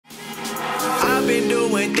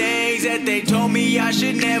doing things that they told me I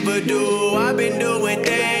should never do. I've been doing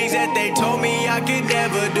things that they told me I could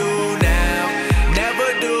never do now. Never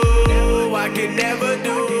do, I could never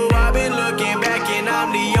do. I've been looking back and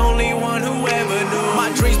I'm the only one who ever knew.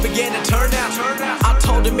 My dreams began to turn out. I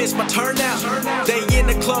told them it's my turn now. They in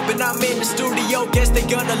the club and I'm in the studio. Guess they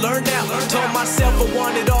gonna learn now. Told myself I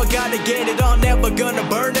want it all, gotta get it all, never gonna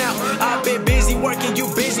burn out. I've been busy working,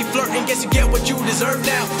 you busy flirting. Guess you get what you deserve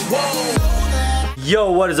now. Whoa.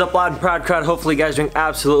 Yo, what is up, loud and proud crowd? Hopefully you guys are doing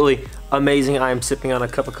absolutely amazing. I am sipping on a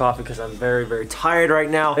cup of coffee because I'm very, very tired right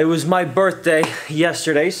now. It was my birthday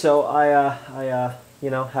yesterday, so I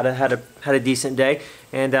you know, had a decent day,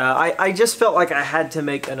 and I just felt like I had to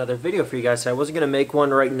make another video for you guys. So I wasn't gonna make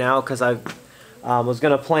one right now because I was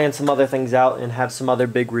gonna plan some other things out and have some other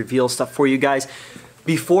big reveal stuff for you guys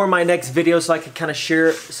before my next video, so I could kind of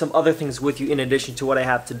share some other things with you in addition to what I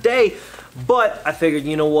have today. But I figured,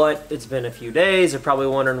 you know what, it's been a few days. They're probably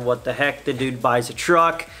wondering what the heck the dude buys a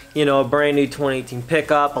truck, you know, a brand new 2018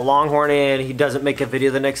 pickup, a Longhorn, and he doesn't make a video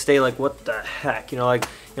the next day. Like, what the heck, you know, like,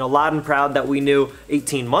 you know, loud and proud that we knew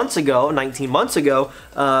 18 months ago, 19 months ago,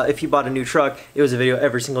 if he bought a new truck, it was a video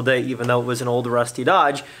every single day, even though it was an old rusty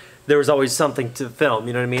Dodge. There was always something to film,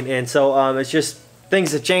 you know what I mean? And so it's just,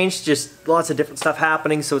 things have changed, just lots of different stuff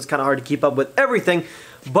happening, so it's kind of hard to keep up with everything.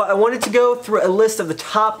 But I wanted to go through a list of the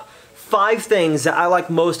top 5 things that I like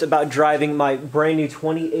most about driving my brand new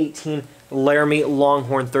 2018 Laramie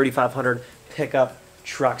Longhorn 3500 pickup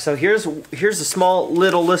truck. So here's a small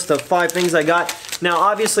little list of 5 things I got. Now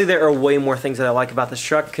obviously there are way more things that I like about this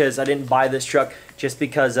truck because I didn't buy this truck just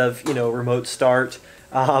because of, you know, remote start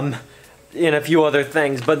and a few other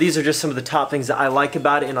things, but these are just some of the top things that I like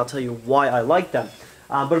about it, and I'll tell you why I like them.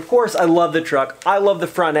 But of course I love the truck. I love the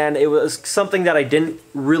front end. It was something that I didn't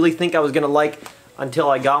really think I was gonna like until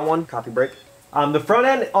I got one. Coffee break. The front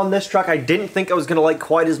end on this truck I didn't think I was gonna like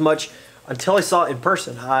quite as much until I saw it in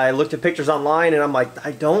person. I looked at pictures online and I'm like,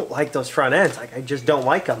 I don't like those front ends. Like, I just don't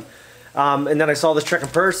like them. And then I saw this truck in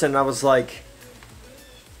person and I was like,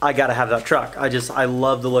 I gotta have that truck. I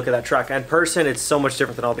love the look of that truck. In person, it's so much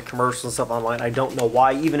different than all the commercials and stuff online. I don't know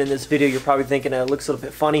why. Even in this video, you're probably thinking it looks a little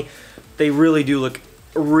bit funny. They really do look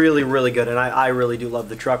really, really good, and I really do love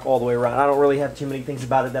the truck all the way around. I don't really have too many things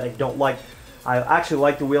about it that I don't like. I actually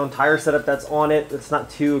like the wheel and tire setup that's on it. It's not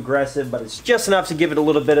too aggressive, but it's just enough to give it a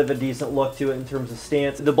little bit of a decent look to it in terms of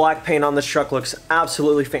stance. The black paint on this truck looks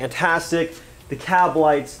absolutely fantastic. The cab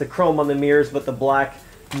lights, the chrome on the mirrors, but the black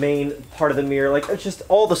main part of the mirror, like, it's just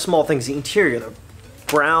all the small things. The interior, the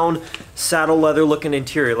brown saddle leather looking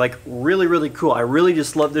interior, like, really, really cool. I really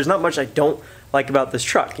just love, there's not much I don't like about this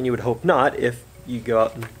truck, and you would hope not if you go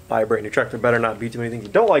out and buy a brand new truck. There better not be too many things you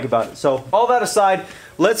don't like about it. So all that aside,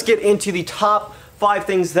 let's get into the top 5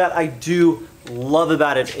 things that I do love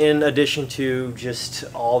about it, in addition to just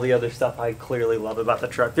all the other stuff I clearly love about the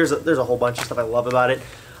truck. There's a whole bunch of stuff I love about it.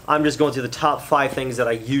 I'm just going through the top 5 things that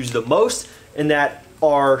I use the most, and that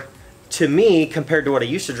are, to me, compared to what I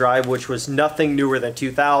used to drive, which was nothing newer than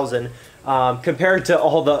 2000, compared to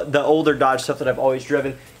all the older Dodge stuff that I've always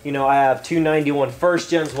driven. You know, I have 291 first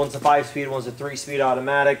gens, one's a 5-speed, one's a 3-speed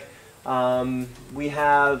automatic. We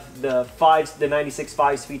have the 96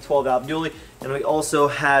 5-speed 12-valve dually, and we also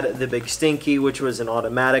had the big Stinky, which was an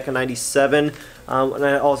automatic, a 97, and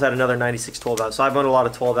I also had another 96 12-valve. So I've owned a lot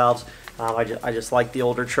of 12-valves. I just like the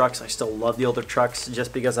older trucks. I still love the older trucks.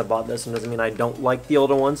 Just because I bought this one doesn't mean I don't like the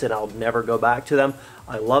older ones, and I'll never go back to them.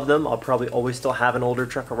 I love them. I'll probably always still have an older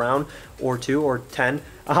truck around, or 2 or 10.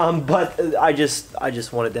 But I just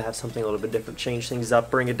wanted to have something a little bit different, change things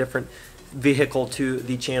up, bring a different vehicle to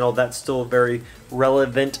the channel that's still very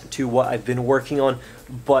relevant to what I've been working on,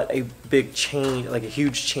 but a big change, like a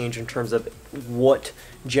huge change in terms of what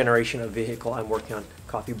generation of vehicle I'm working on.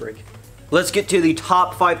 Coffee break. Let's get to the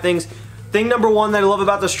top 5 things. Thing number 1 that I love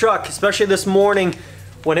about this truck, especially this morning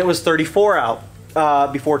when it was 34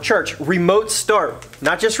 out before church, remote start.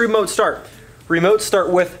 Not just remote start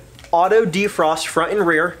with auto defrost front and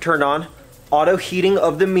rear turned on, auto heating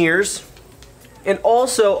of the mirrors, and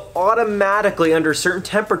also automatically under a certain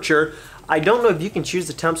temperature. I don't know if you can choose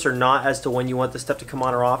the temps or not as to when you want this stuff to come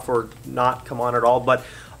on or off, or not come on at all, but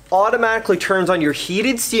automatically turns on your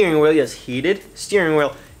heated steering wheel. Yes, heated steering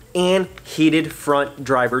wheel and heated front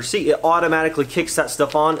driver's seat. It automatically kicks that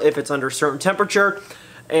stuff on if it's under a certain temperature,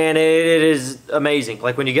 and it is amazing.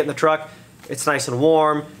 Like, when you get in the truck, it's nice and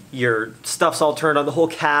warm, your stuff's all turned on, the whole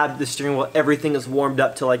cab, the steering wheel, everything is warmed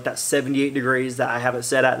up to like that 78 degrees that I have it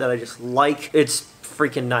set at, that I just like. It's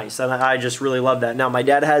freaking nice, and I just really love that. Now, my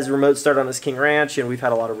dad has remote start on his King Ranch, and we've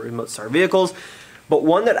had a lot of remote start vehicles, but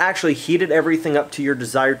one that actually heated everything up to your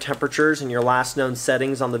desired temperatures and your last known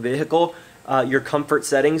settings on the vehicle your comfort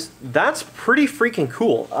settings, that's pretty freaking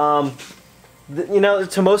cool. You know,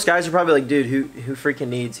 to most guys are probably like, dude, who freaking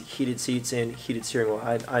needs heated seats and heated steering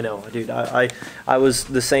wheel? I know, dude. I was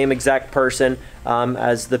the same exact person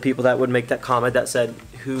as the people that would make that comment that said,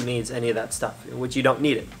 who needs any of that stuff? Which you don't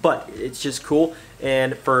need it, but it's just cool.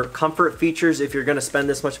 And for comfort features, if you're gonna spend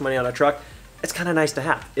this much money on a truck, it's kind of nice to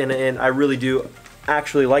have. And I really do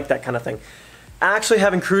actually like that kind of thing. Actually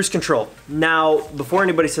having cruise control. Now, before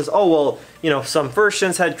anybody says, oh, well, you know, some first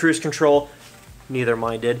gens had cruise control, neither of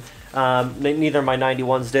mine did. Neither of my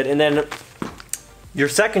 91s did. And then your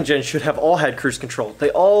second gen should have all had cruise control.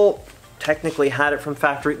 They all technically had it from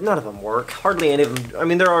factory. None of them work. Hardly any of them. I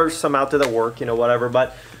mean, there are some out there that work, you know, whatever,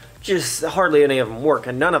 but just hardly any of them work,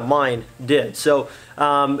 and none of mine did. So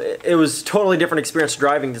it was totally different experience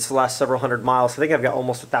driving this the last several hundred miles. I think I've got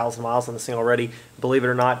almost 1,000 miles on this thing already, believe it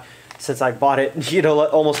or not, since I bought it, you know,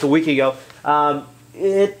 almost a week ago.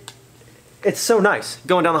 It's so nice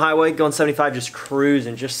going down the highway, going 75, just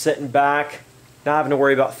cruising, just sitting back, not having to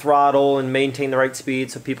worry about throttle and maintain the right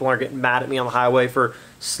speed, so people aren't getting mad at me on the highway for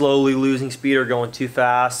slowly losing speed or going too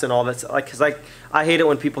fast and all that. Like, cause I hate it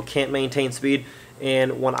when people can't maintain speed,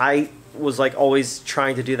 and when I was like always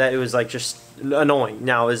trying to do that, it was like just annoying.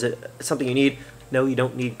 Now, is it something you need? No, you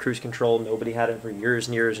don't need cruise control. Nobody had it for years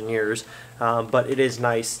and years and years. But it is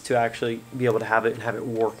nice to actually be able to have it and have it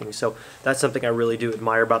working. So that's something I really do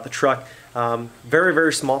admire about the truck. Very,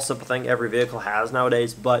 very small, simple thing every vehicle has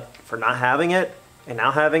nowadays. But for not having it and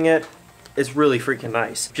now having it, it's really freaking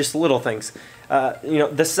nice. Just little things. You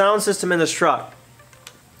know, the sound system in this truck.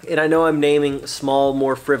 And I know I'm naming small,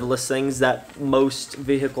 more frivolous things that most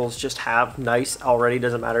vehicles just have nice already.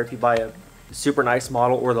 Doesn't matter if you buy a super nice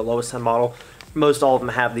model or the lowest end model. Most all of them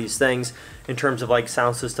have these things in terms of like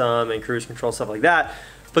sound system and cruise control, stuff like that.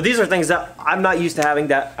 But these are things that I'm not used to having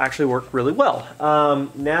that actually work really well.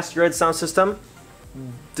 Nasty Red sound system,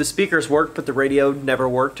 the speakers worked, but the radio never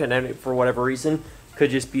worked, and then for whatever reason, could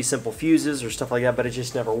just be simple fuses or stuff like that, but it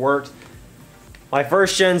just never worked. My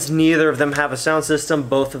first gens, neither of them have a sound system.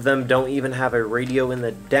 Both of them don't even have a radio in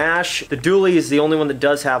the dash. The dually is the only one that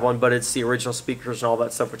does have one, but it's the original speakers and all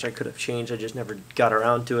that stuff, which I could have changed. I just never got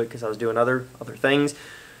around to it because I was doing other things.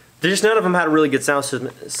 There's none of them had a really good sound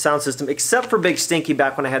system, except for Big Stinky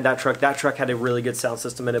back when I had that truck. That truck had a really good sound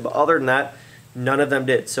system in it, but other than that, none of them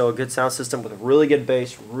did. So a good sound system with a really good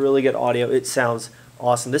bass, really good audio. It sounds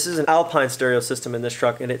awesome. This is an Alpine stereo system in this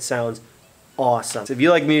truck, and it sounds awesome. So if you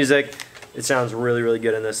like music, it sounds really, really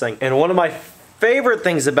good in this thing. And one of my favorite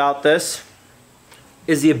things about this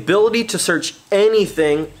is the ability to search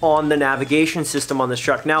anything on the navigation system on this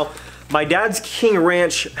truck. Now, my dad's King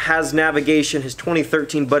Ranch has navigation, his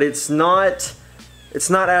 2013, but it's not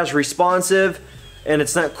as responsive, and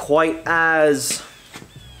it's not quite as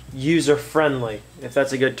user-friendly, if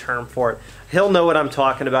that's a good term for it. He'll know what I'm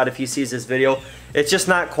talking about if he sees this video. It's just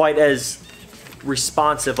not quite as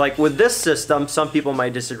responsive. Like with this system, some people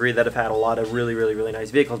might disagree that have had a lot of really, really, really nice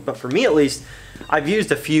vehicles, but for me at least, I've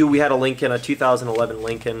used a few. We had a Lincoln, a 2011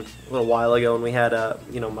 Lincoln a little while ago, and we had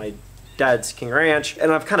you know, my dad's King Ranch,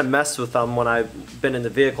 and I've kind of messed with them when I've been in the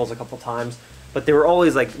vehicles a couple times, but they were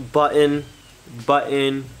always like button,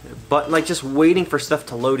 like just waiting for stuff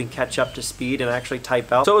to load and catch up to speed and actually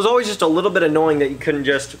type out. So it was always just a little bit annoying that you couldn't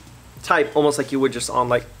just type almost like you would just on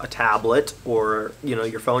like a tablet or, you know,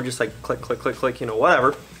 your phone, just like click, click, click, click, you know,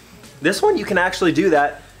 whatever. This one you can actually do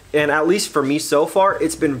that, and at least for me so far,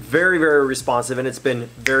 it's been very, very responsive, and it's been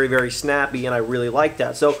very, very snappy, and I really like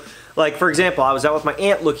that. So like, for example, I was out with my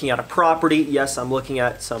aunt looking at a property. Yes, I'm looking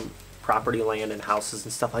at some property, land, and houses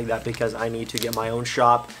and stuff like that because I need to get my own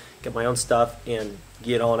shop, get my own stuff, and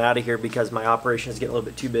get on out of here because my operation is getting a little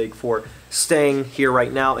bit too big for staying here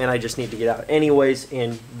right now, and I just need to get out anyways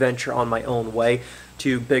and venture on my own way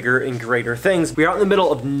to bigger and greater things. We're out in the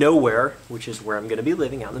middle of nowhere, which is where I'm gonna be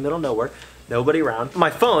living, out in the middle of nowhere, nobody around. My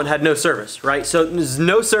phone had no service, right? So there's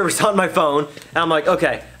no service on my phone, and I'm like,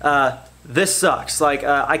 okay, this sucks. Like,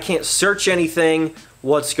 I can't search anything,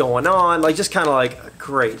 what's going on? Like, just kind of like,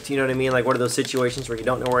 great, you know what I mean? Like, one of those situations where you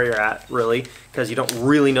don't know where you're at, really, because you don't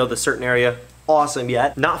really know the certain area awesome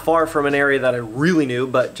yet. Not far from an area that I really knew,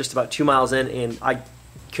 but just about 2 miles in, and I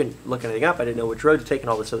couldn't look anything up. I didn't know which road to take and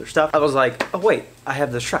all this other stuff. I was like, oh wait, I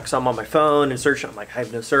have this truck. So I'm on my phone and searching. I'm like, I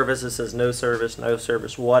have no service. It says no service,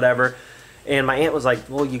 whatever. And my aunt was like,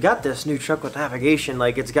 well, you got this new truck with navigation,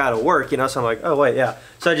 like it's gotta work, you know? So I'm like, oh wait, yeah.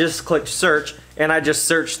 So I just clicked search, and I just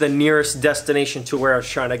searched the nearest destination to where I was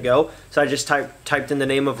trying to go. So I just typed in the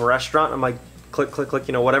name of a restaurant. I'm like, click, click, click,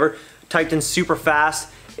 you know, whatever. Typed in super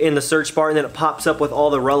fast in the search bar, and then it pops up with all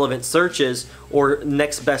the relevant searches or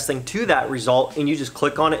next best thing to that result, and you just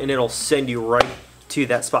click on it and it'll send you right to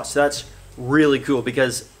that spot. So that's really cool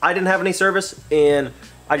because I didn't have any service and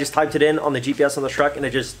I just typed it in on the GPS on the truck and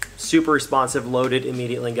it just super responsive, loaded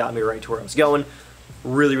immediately and got me right to where I was going.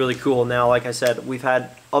 Really, really cool. Now, like I said, we've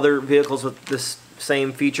had other vehicles with this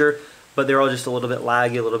same feature, but they're all just a little bit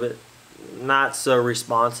laggy, a little bit not so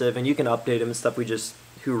responsive, and you can update them and stuff.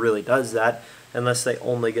 Who really does that unless they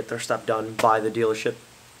only get their stuff done by the dealership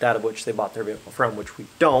that of which they bought their vehicle from, which we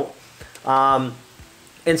don't.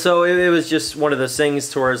 And so it was just one of those things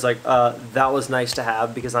towards like, that was nice to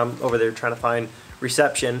have because I'm over there trying to find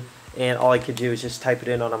reception and all I could do is just type it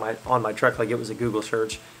in on my truck like it was a Google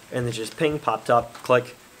search and then just ping, popped up,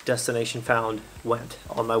 click, destination found, went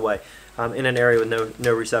on my way. In an area with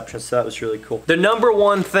no reception, so that was really cool. The number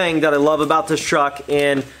one thing that I love about this truck,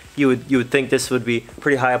 and you would think this would be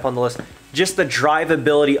pretty high up on the list, just the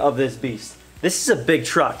drivability of this beast. This is a big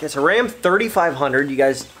truck. It's a Ram 3500. You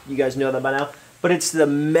guys know that by now. But it's the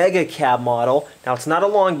mega cab model. Now it's not a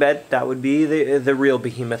long bed. That would be the real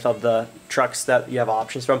behemoth of the trucks that you have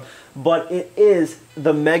options from. But it is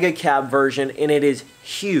the mega cab version, and it is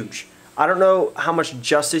huge. I don't know how much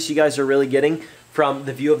justice you guys are really getting from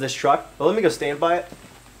the view of this truck, but let me go stand by it.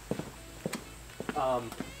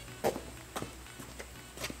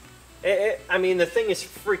 I mean, the thing is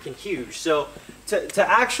freaking huge. So to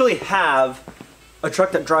actually have a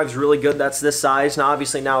truck that drives really good that's this size, now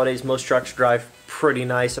obviously nowadays most trucks drive pretty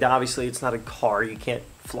nice. Obviously it's not a car, you can't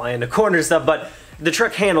fly into corners and stuff, but the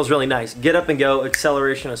truck handles really nice. Get up and go,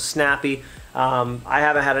 acceleration is snappy. I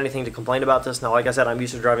haven't had anything to complain about this. Now, like I said, I'm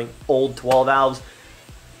used to driving old 12 valves.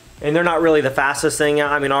 And they're not really the fastest thing.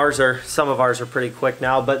 I mean, some of ours are pretty quick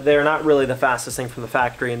now, but they're not really the fastest thing from the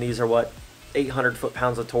factory. And these are what, 800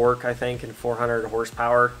 foot-pounds of torque, I think, and 400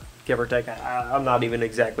 horsepower, give or take. I'm not even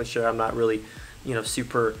exactly sure. I'm not really,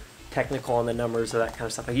 super technical on the numbers of that kind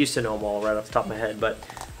of stuff. I used to know them all right off the top of my head, but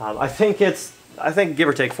I think give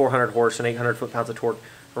or take 400 horse and 800 foot-pounds of torque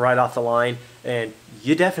right off the line, and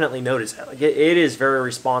you definitely notice that. Like it is very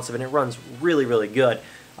responsive and it runs really, really good.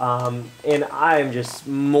 And I'm just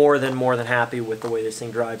more than happy with the way this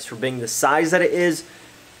thing drives for being the size that it is.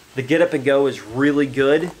 The get up and go is really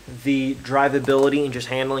good. The drivability and just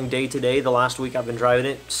handling day to day, the last week I've been driving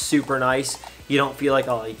it, super nice. You don't feel like,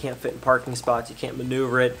 oh, you can't fit in parking spots, you can't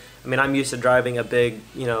maneuver it. I mean, I'm used to driving a big,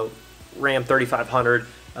 Ram 3500,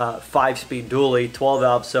 5-speed dually, 12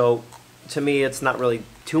 valve, so to me it's not really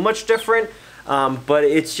too much different, but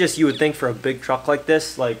it's just, you would think for a big truck like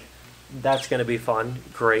this, like, that's going to be fun,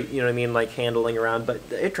 great, you know what I mean, like handling around, but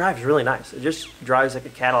it drives really nice. It just drives like a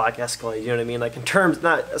Cadillac Escalade, you know what I mean, like in terms,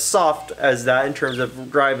 not as soft as that in terms of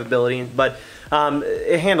drivability, but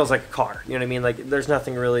it handles like a car, you know what I mean, like there's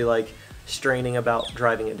nothing really like straining about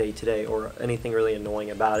driving it day to day or anything really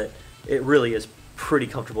annoying about it. It really is pretty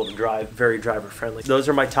comfortable to drive, very driver friendly. Those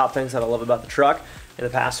are my top things that I love about the truck in the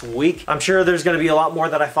past week. I'm sure there's going to be a lot more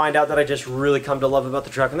that I find out that I just really come to love about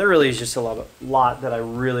the truck, and there really is just a lot that I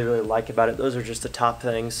really like about it. Those are just the top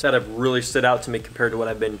things that have really stood out to me compared to what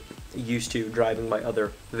I've been used to driving my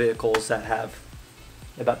other vehicles that have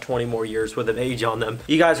about 20 more years worth of age on them.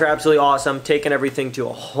 You guys are absolutely awesome, taking everything to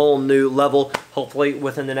a whole new level. Hopefully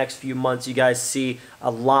within the next few months you guys see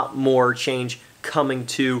a lot more change coming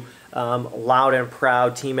to Loud and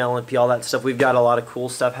Proud, Team LNP, all that stuff. We've got a lot of cool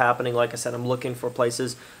stuff happening. Like I said, I'm looking for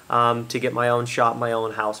places to get my own shop, my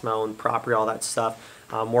own house, my own property, all that stuff.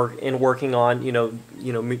 Working on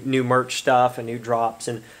new merch stuff and new drops,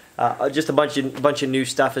 and just a bunch of new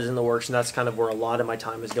stuff is in the works, and that's kind of where a lot of my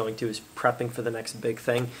time is going to, is prepping for the next big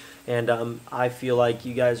thing. And I feel like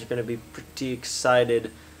you guys are going to be pretty excited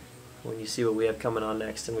when you see what we have coming on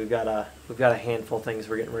next, and we've got a handful of things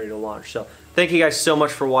we're getting ready to launch. So thank you guys so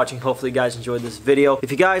much for watching. Hopefully you guys enjoyed this video. If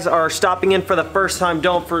you guys are stopping in for the first time,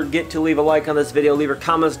 don't forget to leave a like on this video, leave your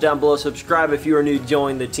comments down below, subscribe if you are new,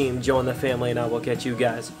 join the team, join the family, and I will catch you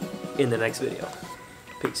guys in the next video.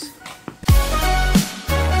 Peace.